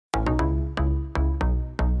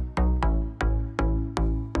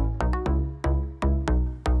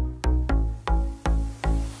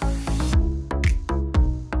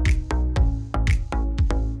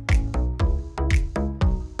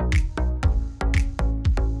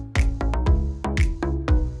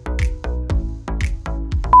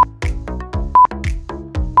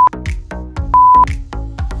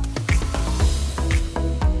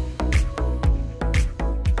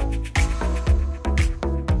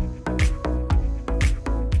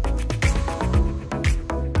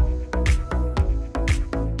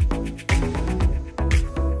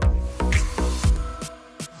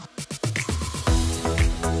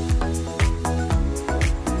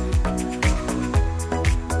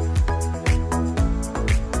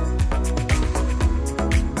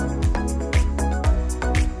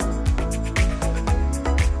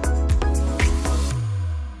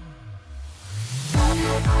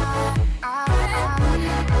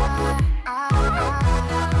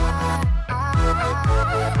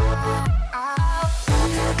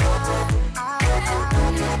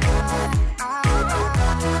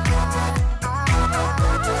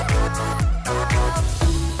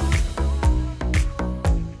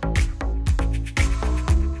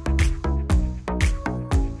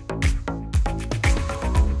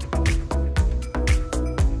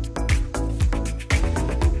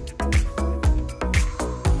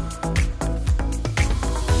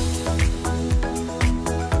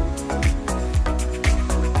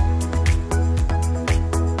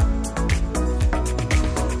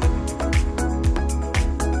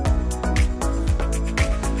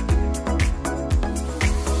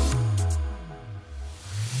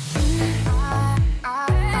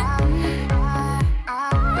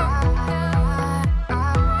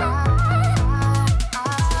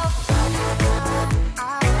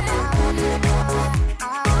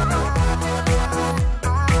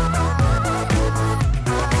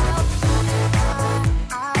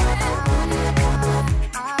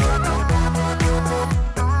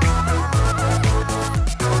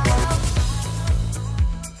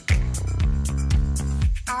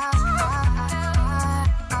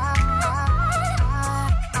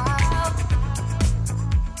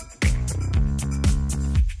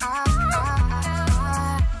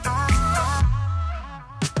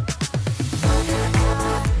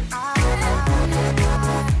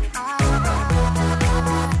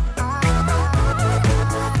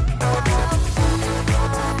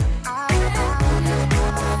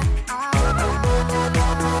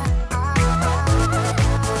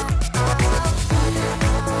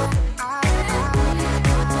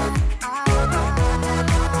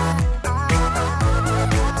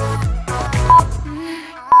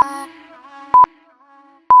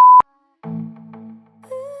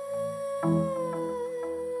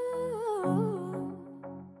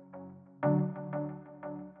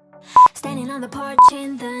Standing on the porch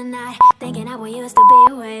in the night, thinking how we used to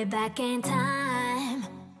be way back in time.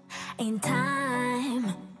 In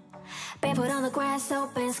time. Barefoot on the grass,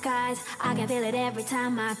 open skies. I can feel it every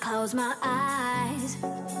time I close my eyes.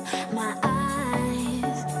 My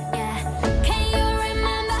eyes, yeah. Can you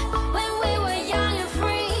remember when we were young and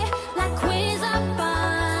free, like queens up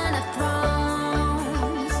on the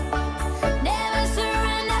thrones? Never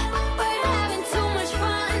surrender, we're having too much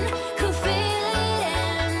fun. Could feel it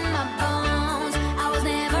in my bones. I was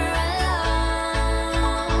never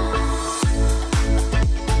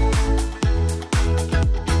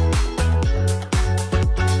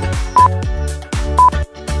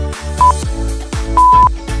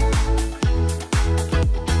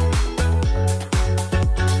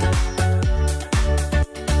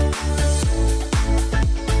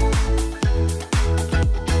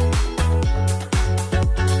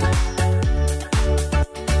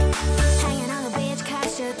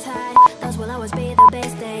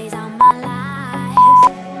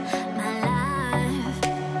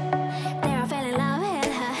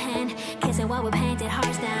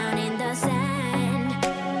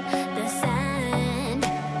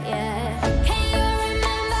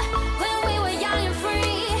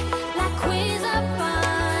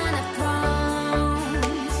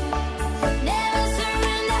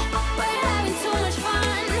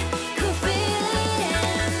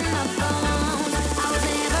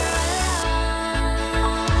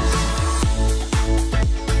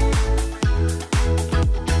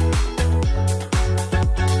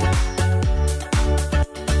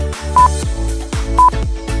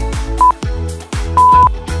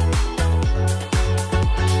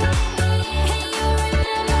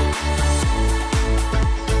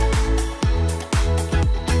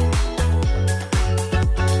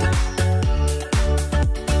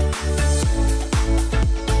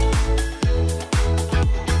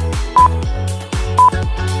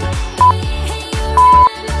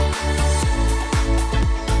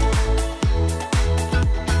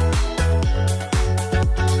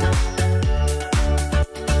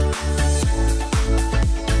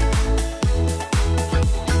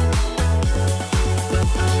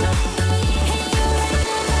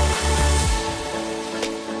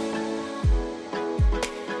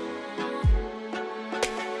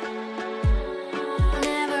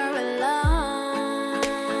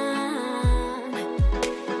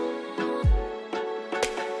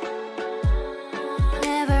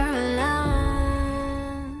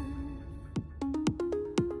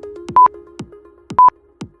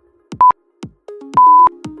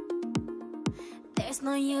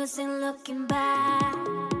no use in looking back.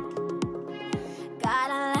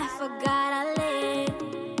 Gotta laugh or gotta live,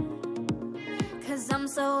 'cause I'm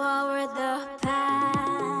so over the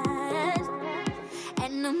past,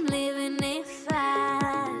 and I'm living it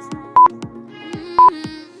fast.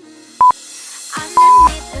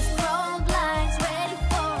 Underneath the strobe lights, ready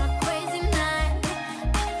for a crazy night.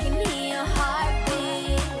 I can hear your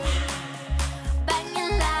heartbeat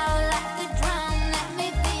banging loud like a drum. Let me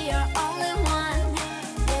be your only one.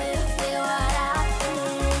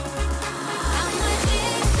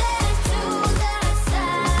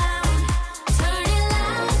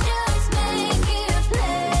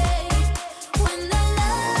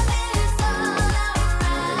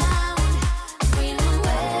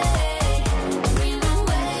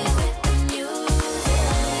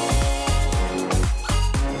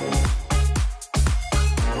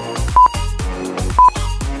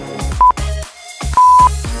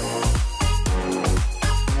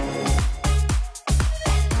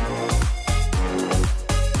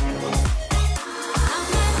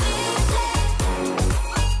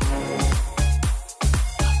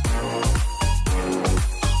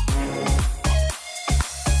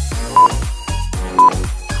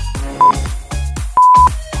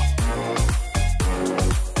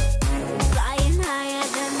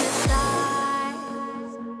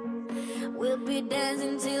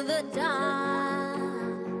 Dancing till the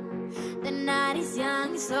dawn. The night is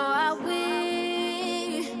young, so are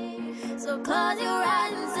we. So close your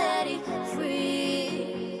eyes and set it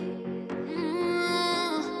free.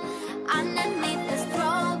 Underneath the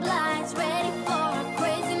strobe lights, ready for a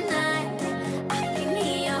crazy night. I can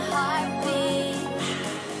hear your heartbeat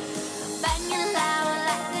banging loud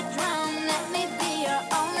like a drum. Let me be your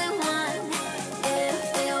only one. Do you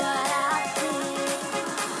feel what I feel?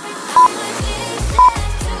 I'm addicted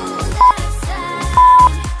to the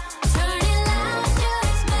sound. Turn it loud,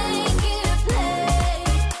 just make it play.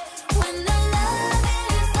 When the love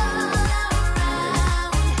is all around.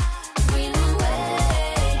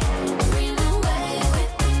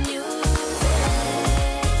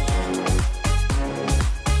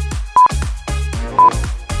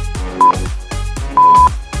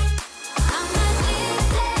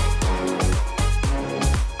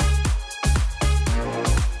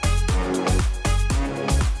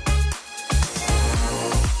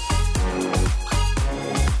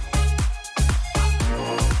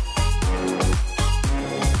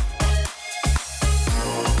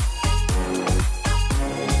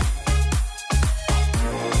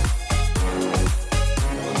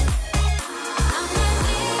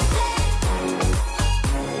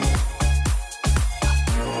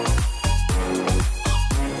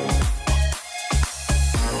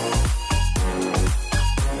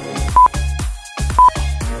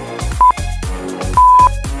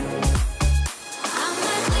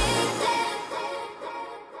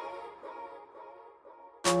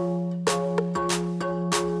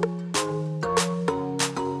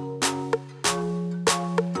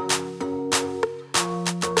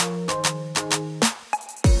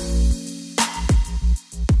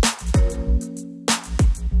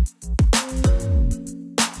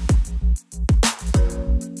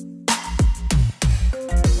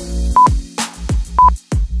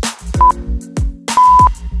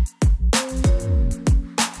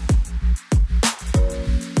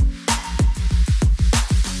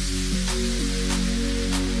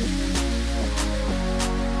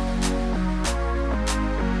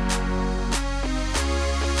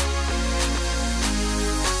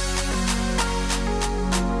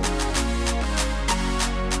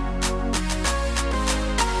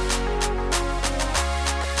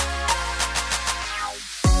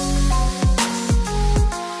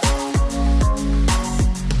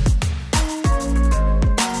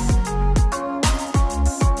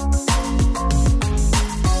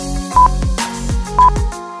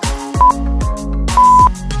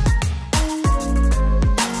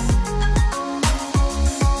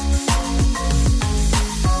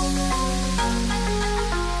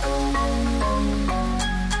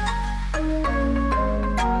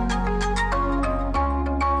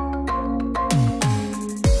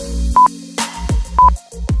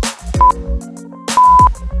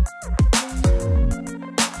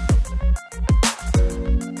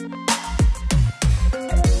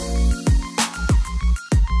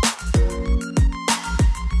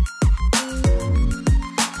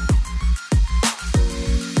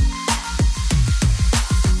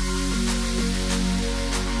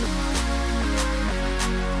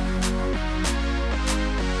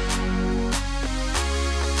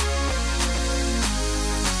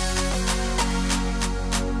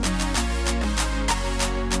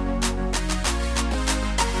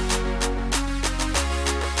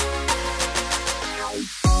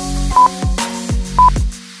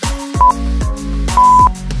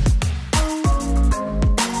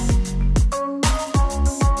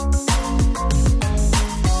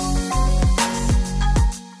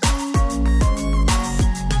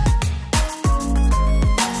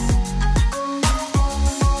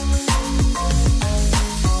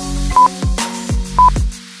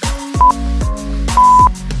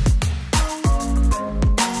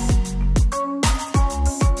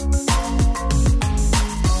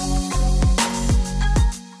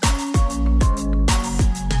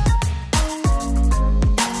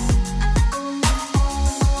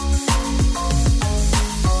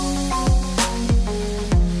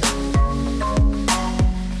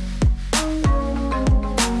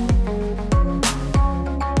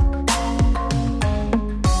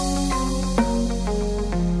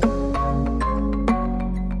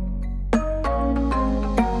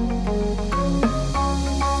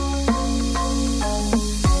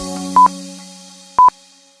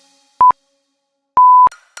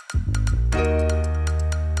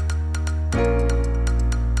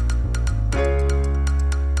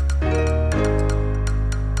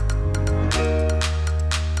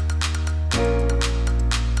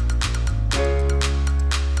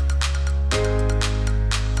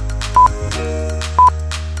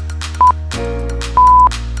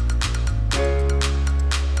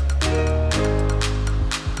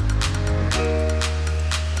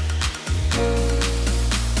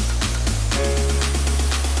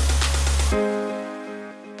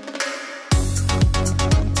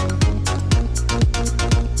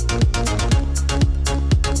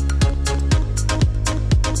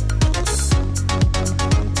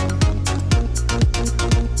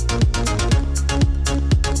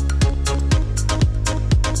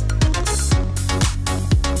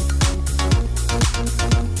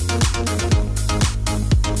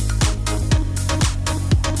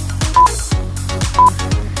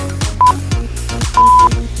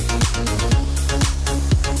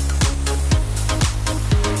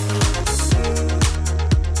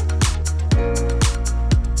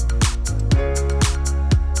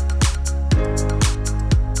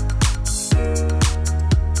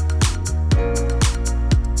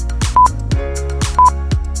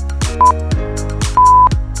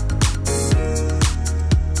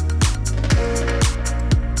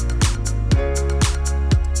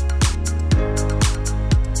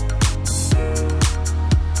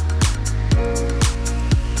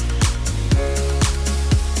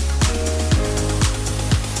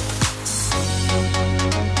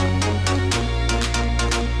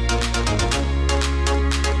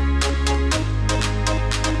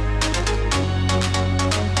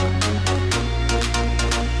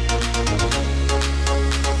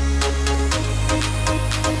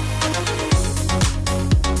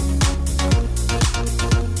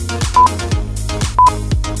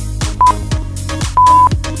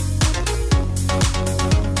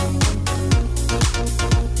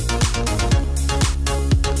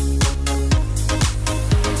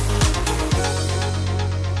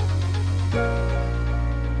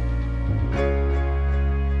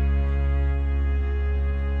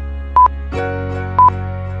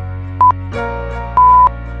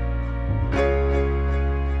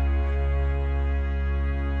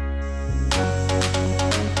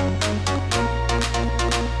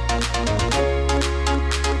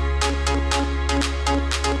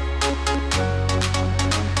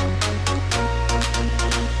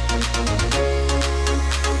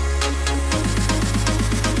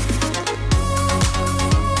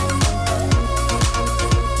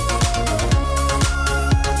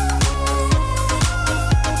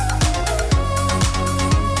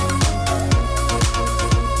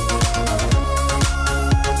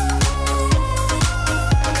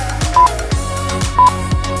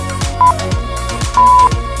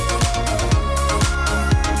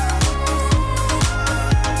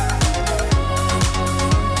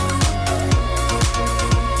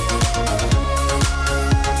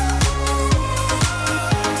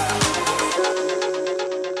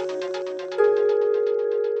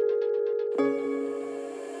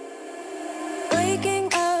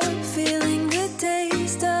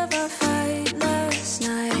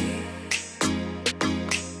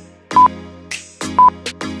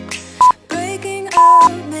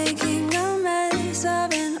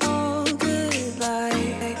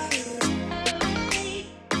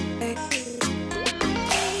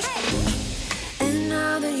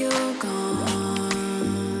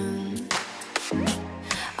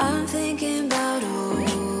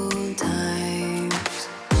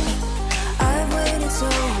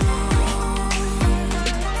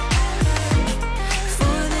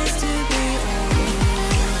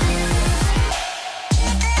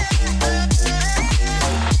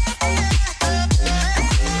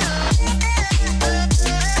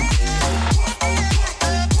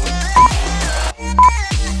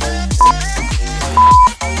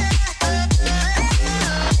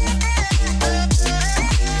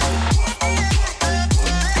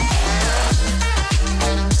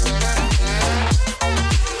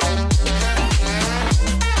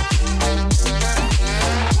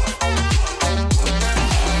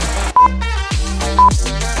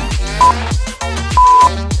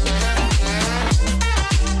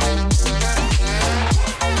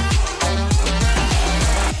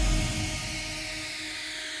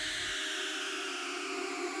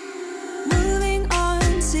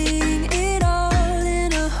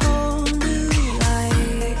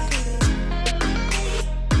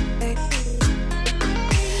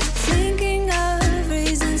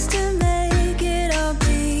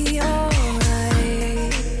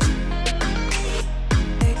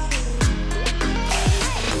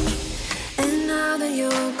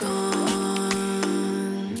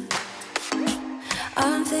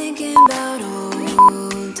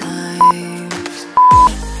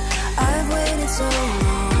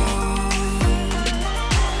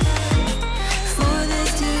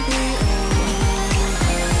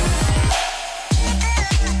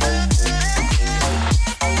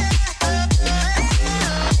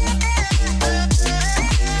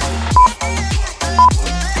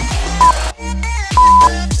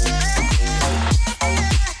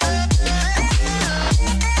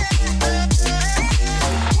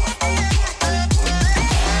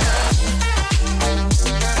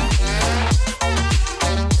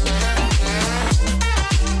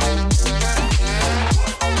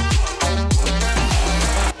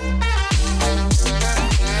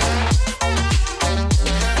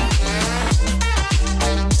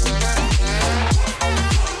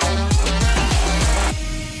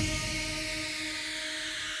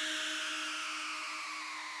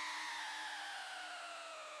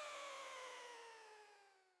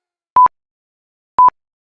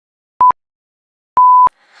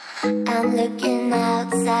 I'm looking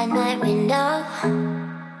outside my window.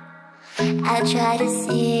 I try to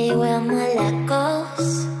see where my light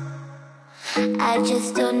goes. I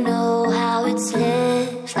just don't know how it's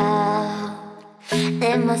lived out.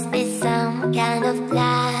 There must be some kind of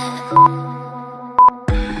plan.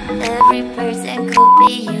 Every person could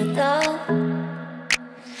be you though.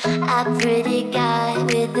 A pretty guy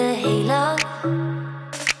with a halo.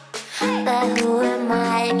 But who am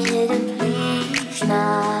I kidding, please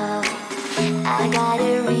now? I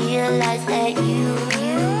gotta realize that you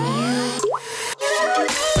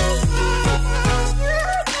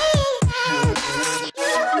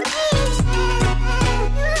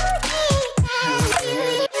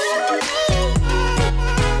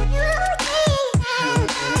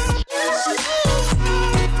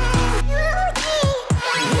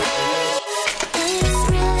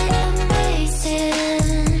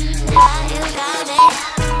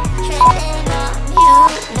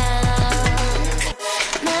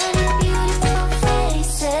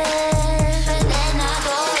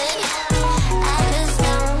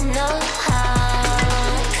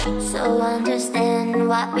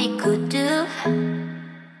what we could do.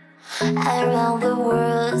 Around the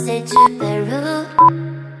world, say to Peru.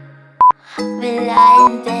 We lie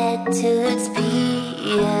in bed till it's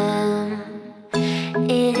PM,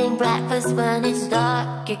 eating breakfast when it's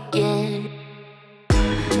dark again.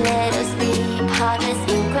 Let us be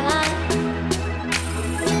harvesting crime,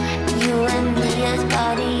 you and me as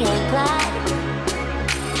Bonnie and Clyde,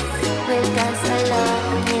 with guns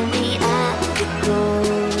alone in the afterglow.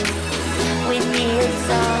 With me a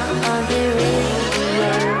song on the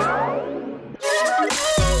radio.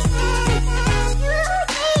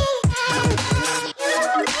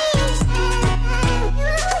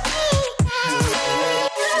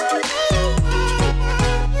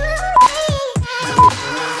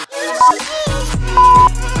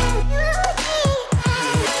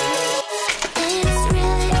 It's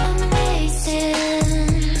really amazing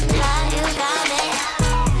how you got me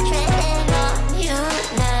treading on you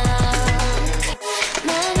now.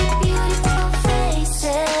 Many beautiful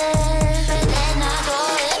faces, but they're not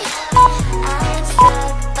going. I'm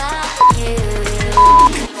struck by you.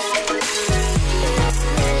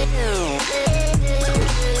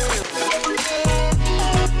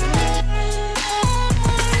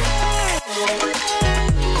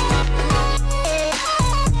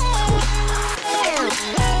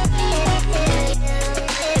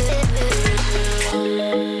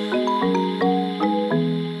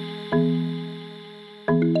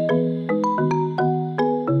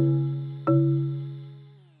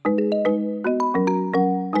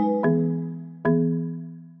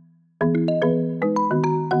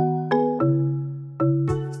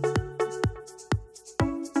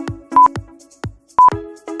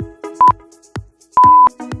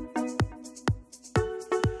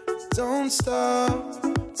 Don't stop,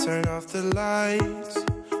 turn off the lights.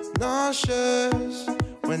 Nauseous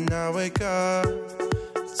when I wake up.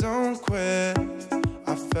 Don't quit,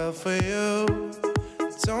 I fell for you.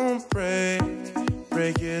 Don't break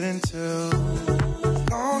it in two.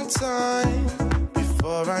 Long time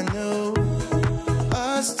before I knew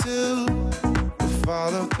us two would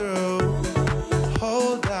follow through.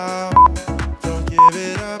 Hold out, don't give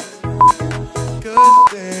it up. Good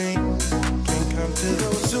things can come to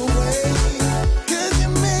those who wait. 'Cause you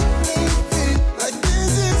make me feel like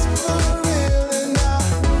this is for real. And I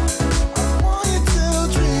want you till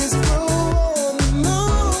trees grow on the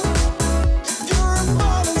moon. If you're a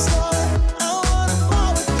falling star, I wanna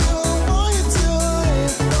fall with you. I want you till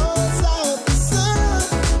it falls out the sun.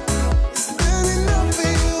 It's standing up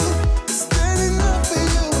for you. It's standing up for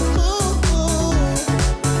you. Ooh.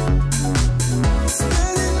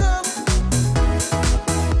 Standing up.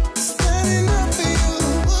 Standing up for you.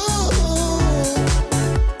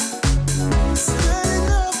 Standing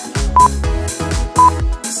up.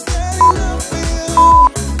 Standing up for you.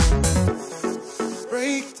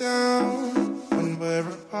 Break down when we're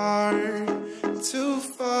apart. Too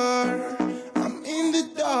far, I'm in the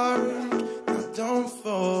dark. Now don't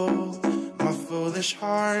fold my foolish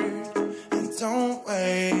heart. And don't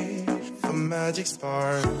wait for magic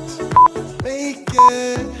sparks. Make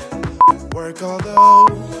it work although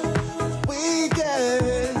we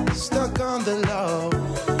get stuck on the low.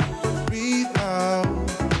 Breathe out,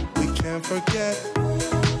 we can't forget.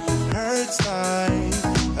 Hurts like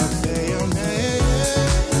a bayonet.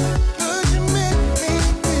 'Cause you make me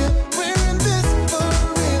feel we're in this for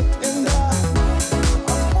real. And I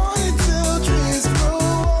want you till trees grow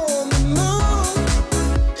on the moon.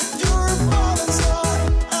 If you're a falling star,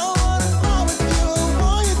 I wanna fall with you. I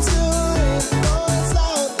want you till it falls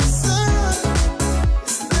out the sun.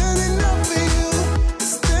 It's standing up for you.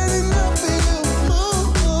 It's standing up for you. Ooh.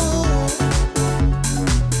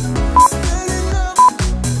 Standing up.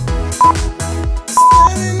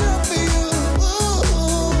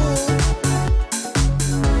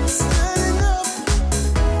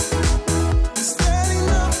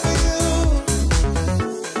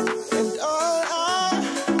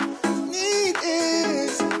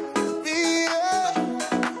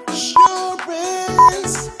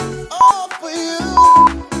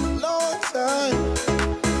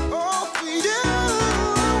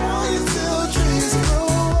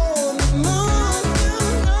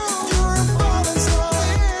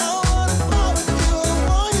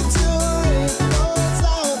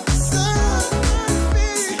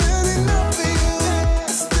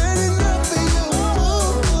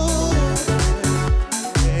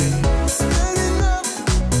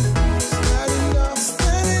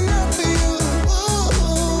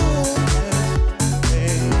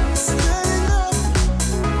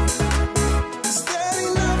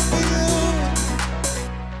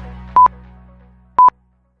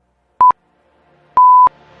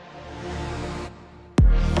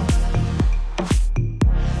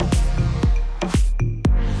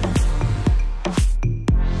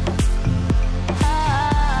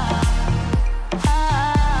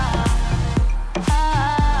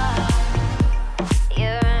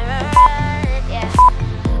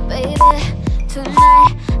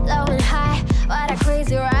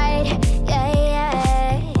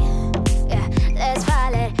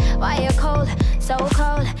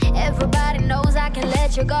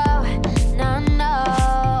 let you go. No,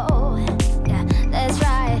 no. Yeah, that's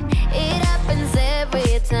right. It happens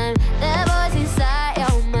every time. The voice inside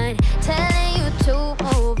your mind telling you to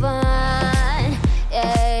move on.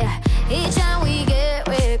 Yeah, each time we get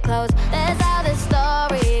real close, that's how the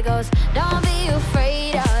story goes. Don't be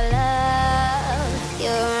afraid of love.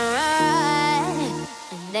 You're right,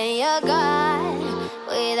 and then you're gone.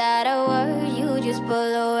 Without a word, you just pull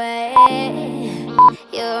away.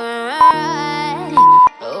 You're right,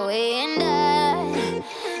 but we ain't done.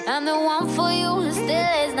 I'm the one for you, and still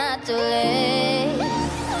it's not too late.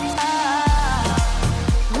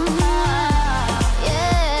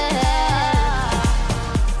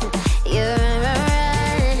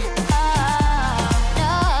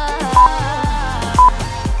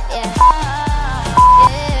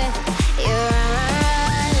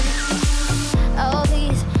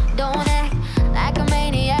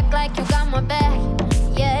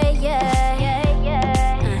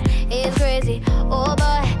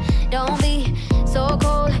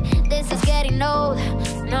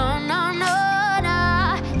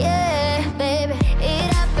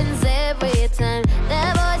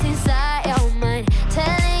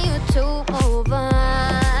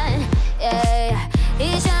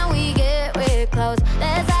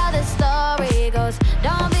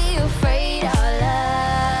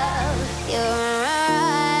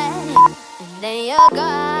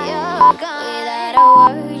 Without a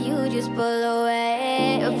word, you just pull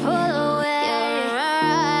away, pull away. You're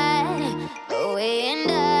right, but we ain't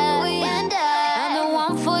done. I'm the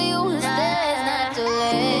one for you, and still it's not too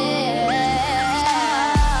late.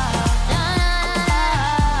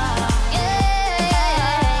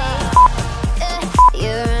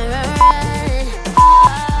 You're right.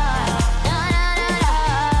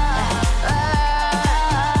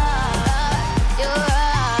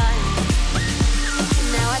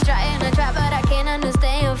 Now I try, but I can't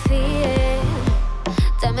understand your fear.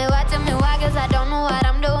 Tell me why, cause I don't know what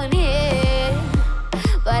I'm doing here.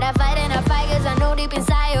 But I fight and I fight cause I know deep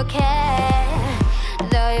inside you care.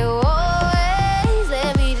 Though you always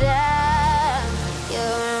let me down.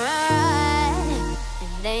 You're right,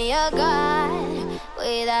 and then you're gone.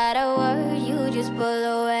 Without a word, you just pull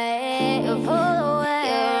away, pull away.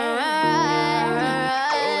 You're right,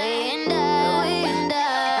 we ain't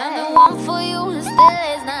done. I'm the one for you, and still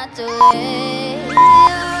it's not too late.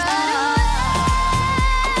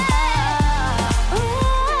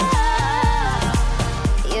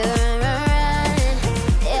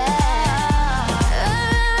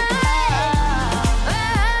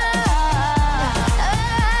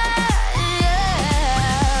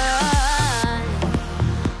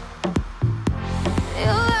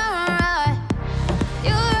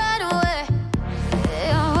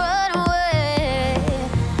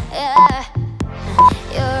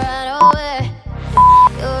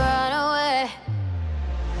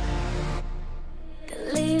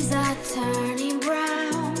 Turning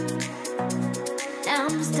brown,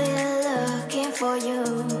 I'm still looking for you.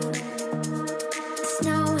 The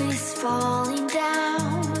snow is falling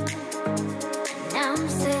down, and I'm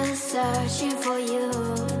still searching for you.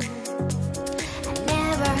 I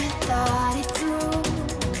never thought it through,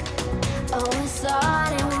 always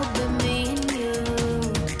thought it would be me and you.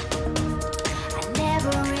 I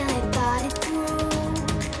never really thought it through,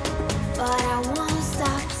 but I won't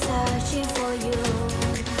stop searching for you.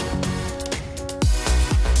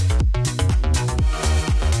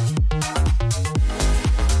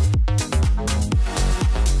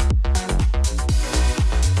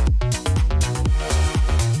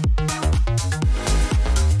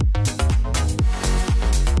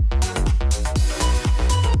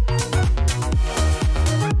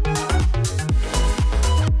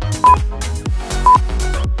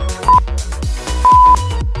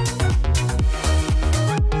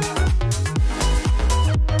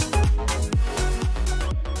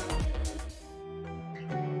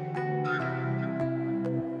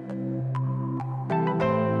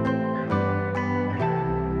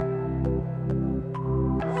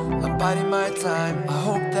 Biding my time, I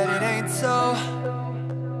hope that it ain't so.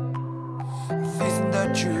 Facing the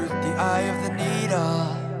truth, the eye of the needle.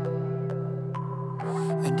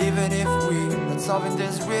 And even if we're not solving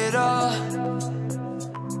this riddle,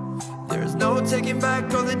 there's no taking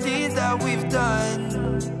back all the deeds that we've done.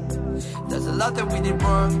 There's a lot that we did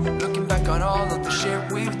wrong, looking back on all of the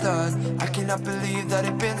shit we've done. I cannot believe that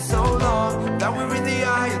it's been so long, that we're in the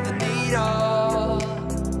eye of the needle.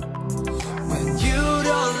 When you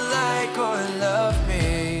don't like or love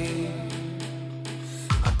me,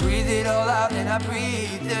 I breathe it all out and I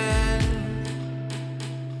breathe in.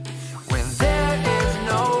 When there is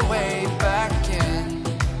no way back in,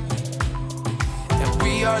 and we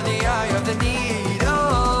are the eye of the needle.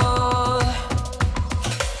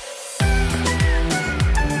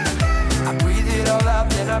 I breathe it all out,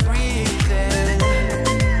 then I breathe in.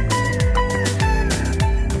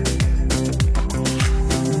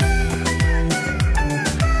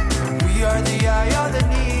 We are the eye of the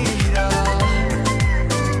needle.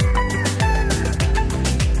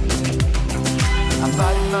 I'm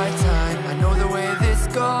biding my time, I know the way this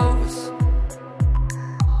goes.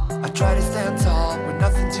 I try to stand tall with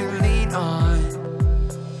nothing to lean on.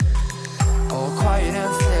 All quiet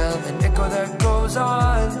and still, an echo that goes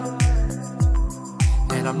on.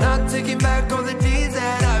 And I'm not taking back all the deeds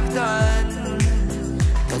that I've done.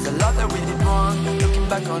 There's a lot that we did wrong, looking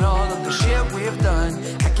back on all of the shit we've done.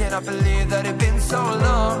 I cannot believe that it's been so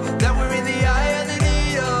long, that we're in the eye of the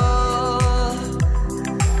needle.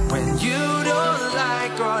 When you don't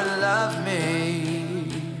like or love me,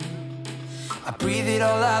 I breathe it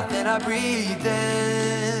all out, then I breathe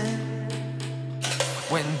in.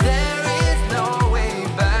 When there